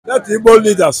Let the Igbo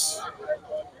leaders,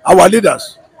 our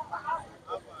leaders,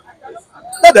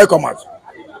 let them come out.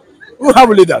 Who have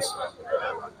leaders?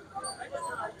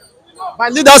 By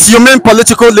leaders, you mean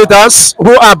political leaders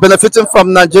who are benefiting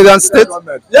from Nigerian state?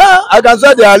 Yeah, I can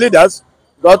say they are leaders.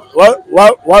 But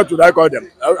what should I call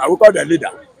them? I will call them leader.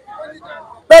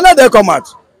 But let them come out.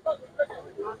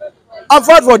 I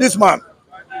fought for this man.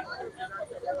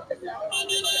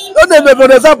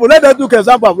 For example, let them take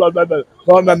example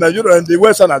from the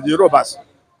Western and the Yorubas.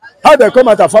 How they come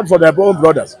out and fight for their own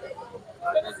brothers.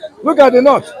 Look at the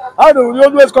North. How do we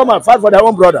always come and fight for their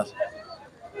own brothers?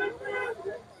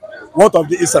 What of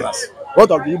the Easterners?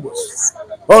 What of the Igbos?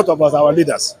 What of us, our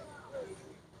leaders?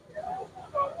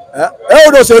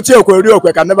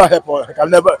 Can never help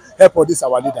all these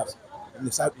our leaders in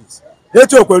the Southeast.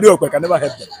 Can never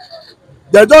help them.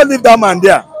 They don't leave that man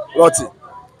there, Lottie.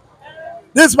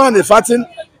 This man is fighting,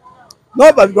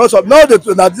 not because of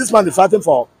that this man is fighting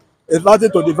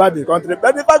to divide the country,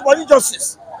 but he fight for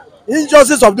injustice.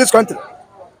 Injustice of this country.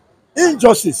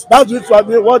 Injustice. That's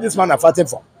what this man is fighting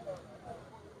for.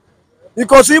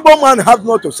 Because Igbo man have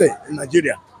no to say in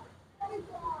Nigeria.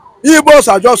 Igbos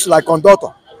are just like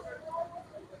conductor.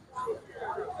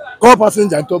 Call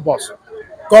passenger and tow bus.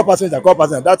 Call passenger, call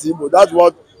passenger. That's Igbo.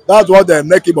 That's what they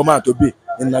make Igbo man to be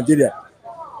in Nigeria.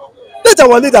 Let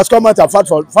our leaders come out and fight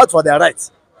for their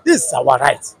rights. This is our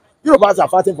right. Yorubas are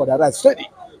fighting for their rights steady.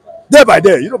 Day by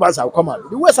day, Yorubas will come out.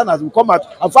 The Westerners will come out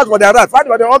and fight for their rights, fight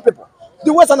for their own people.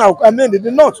 The Westerners,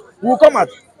 the North, will come out,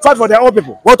 fight for their own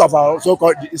people. Both of our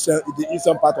so-called the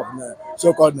eastern part of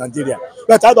so-called Nigeria.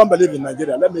 But I don't believe in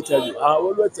Nigeria. Let me tell you, I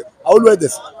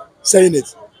always saying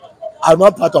it. I'm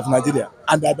not part of Nigeria,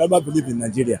 and I never believe in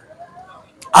Nigeria.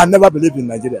 I never believe in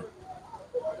Nigeria.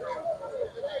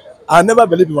 I never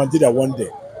believe in Nigeria one day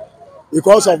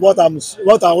because of what I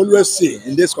always see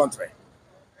in this country.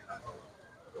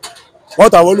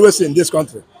 What I always see in this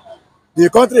country. The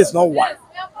country is not one.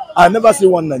 I never see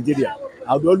one Nigeria.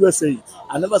 I would always say it.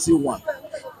 I never see one.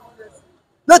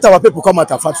 Let our people come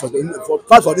out and fight for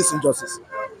this injustice.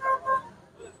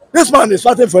 This man is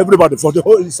fighting for everybody, for the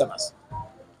whole listeners.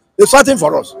 He's fighting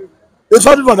for us. He's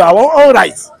fighting for our own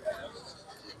rights.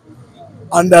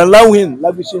 And allow him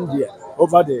lavishing there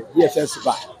over the DFS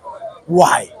bar.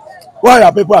 Why? Why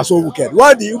are people so wicked?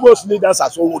 Why the Igbo leaders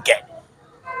are so wicked?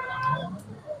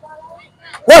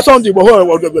 Why some people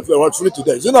were free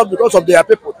today? Is it not because of their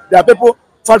people? Their people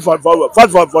fight for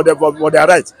their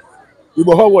rights.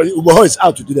 Igbo is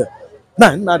out today.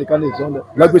 Now the country is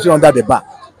languishing under the bar.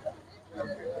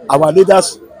 Our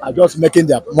leaders are just making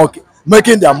their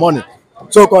money.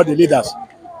 So-called the leaders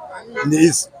in the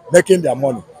East making their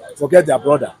money. Forget their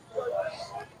brother.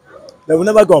 They will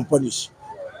never go unpunished.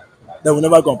 They will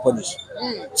never go unpunished.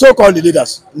 So-called the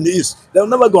leaders in the East, they will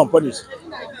never go unpunished.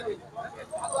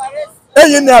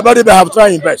 Any nobody have tried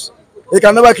his best. He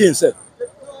can never kill himself.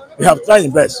 He have tried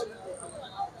his best.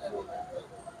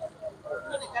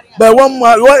 But one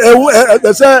man,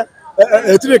 they say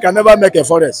a tree can never make a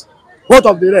forest. What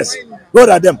of the rest? Where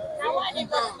are them?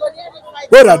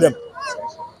 Where are them?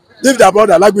 Leave their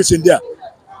brother language in there.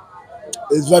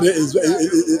 It's a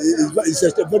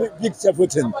very big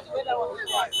separate thing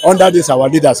under this our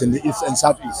leaders in the East and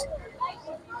Southeast.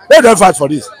 Let them fight for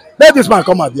this. Let this man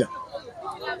come out here.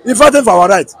 He's fighting for our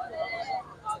rights.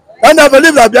 And I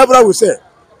believe that Biafran will say,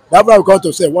 Biafran will come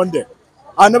to say one day,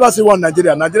 I never see one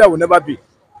Nigeria. Nigeria will never be.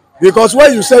 Because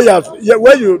when you say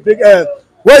when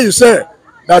you say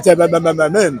that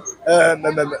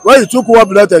when you took one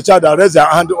blood a child and raise your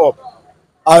hand up,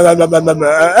 end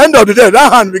of the day,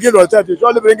 that hand begin to rotate, you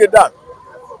surely bring it down.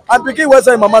 And begin when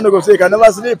say Mama no go say, he can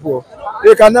never sleep. Oh.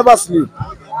 He can never sleep.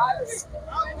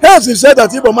 Hence he said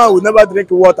that Igbo man will never drink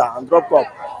water and drop cup.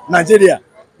 Nigeria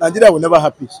will never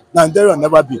have peace. Nigeria will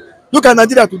never be. Look at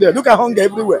Nigeria today. Look at hunger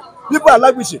everywhere. People are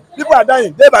languishing. People are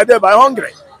dying day by day by hunger.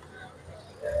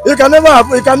 You can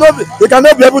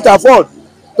cannot be able to afford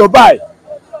to buy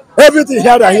everything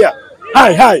here and here.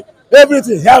 High.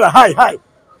 Everything here and high.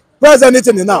 Price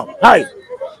anything now. High.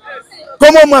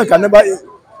 Common man can never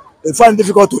find it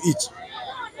difficult to eat.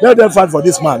 Let them fight for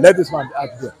this man. Let this man out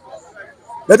there.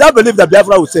 Let I believe that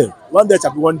Biafra will say, one day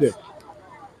shall be one day.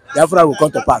 Biafra will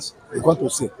come to pass. Will come to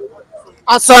say.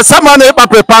 As someone who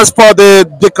prepares for the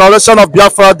declaration of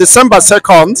Biafra December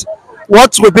 2nd,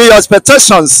 what will be your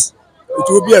expectations? It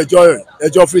will be a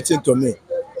joyful thing to me.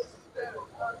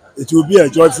 It will be a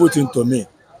joyful thing to me.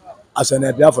 As an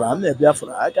Biafra, I'm a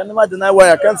Biafra. I can never deny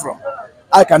where I came from.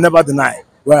 I can never deny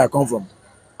where I come from.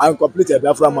 I'm completely a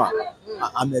Biafra man.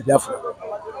 I'm a Biafra.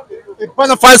 A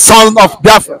bona fide son of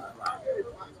Biafra.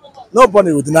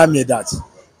 Nobody will deny me that.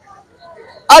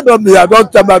 I don't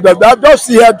just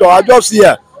see her though. I just see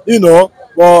her, you know,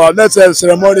 for let's say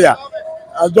ceremonial.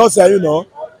 I just say, you know,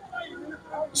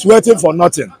 sweating for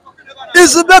nothing.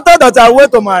 It's better that I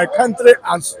wait to my country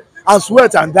and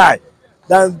sweat and die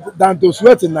than to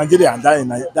sweat in Nigeria and die in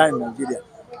Nigeria.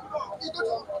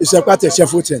 It's quite a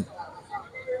shameful thing.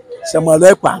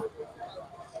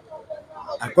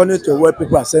 According to what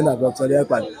people are saying about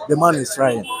the man is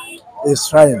trying. He's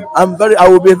trying. I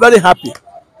will be very happy.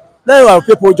 Then when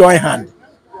people join hand,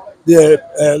 the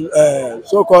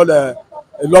so-called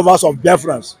lovers of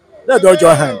Biafrans, they don't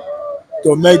join hand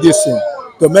to make this thing,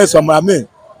 to make some, I mean,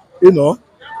 you know,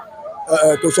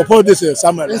 to support this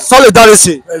Samuel.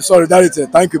 Solidarity. Solidarity.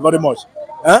 Thank you very much.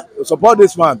 To support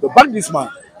this man, to back this man,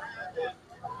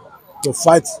 to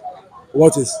fight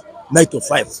what is meant to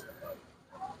fight.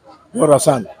 You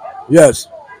understand? Yes.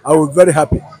 I was very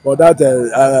happy for that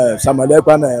Samuel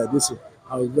this.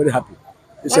 I was very happy.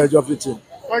 It's a job thing.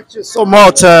 Thank you so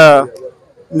much,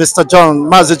 Mr. John,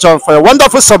 MAZI John, for your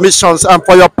wonderful submissions and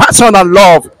for your passion and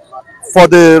love for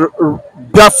the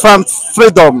Biafran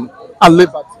freedom and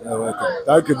liberty. You're welcome.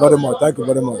 Thank you very much. Thank you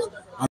very much.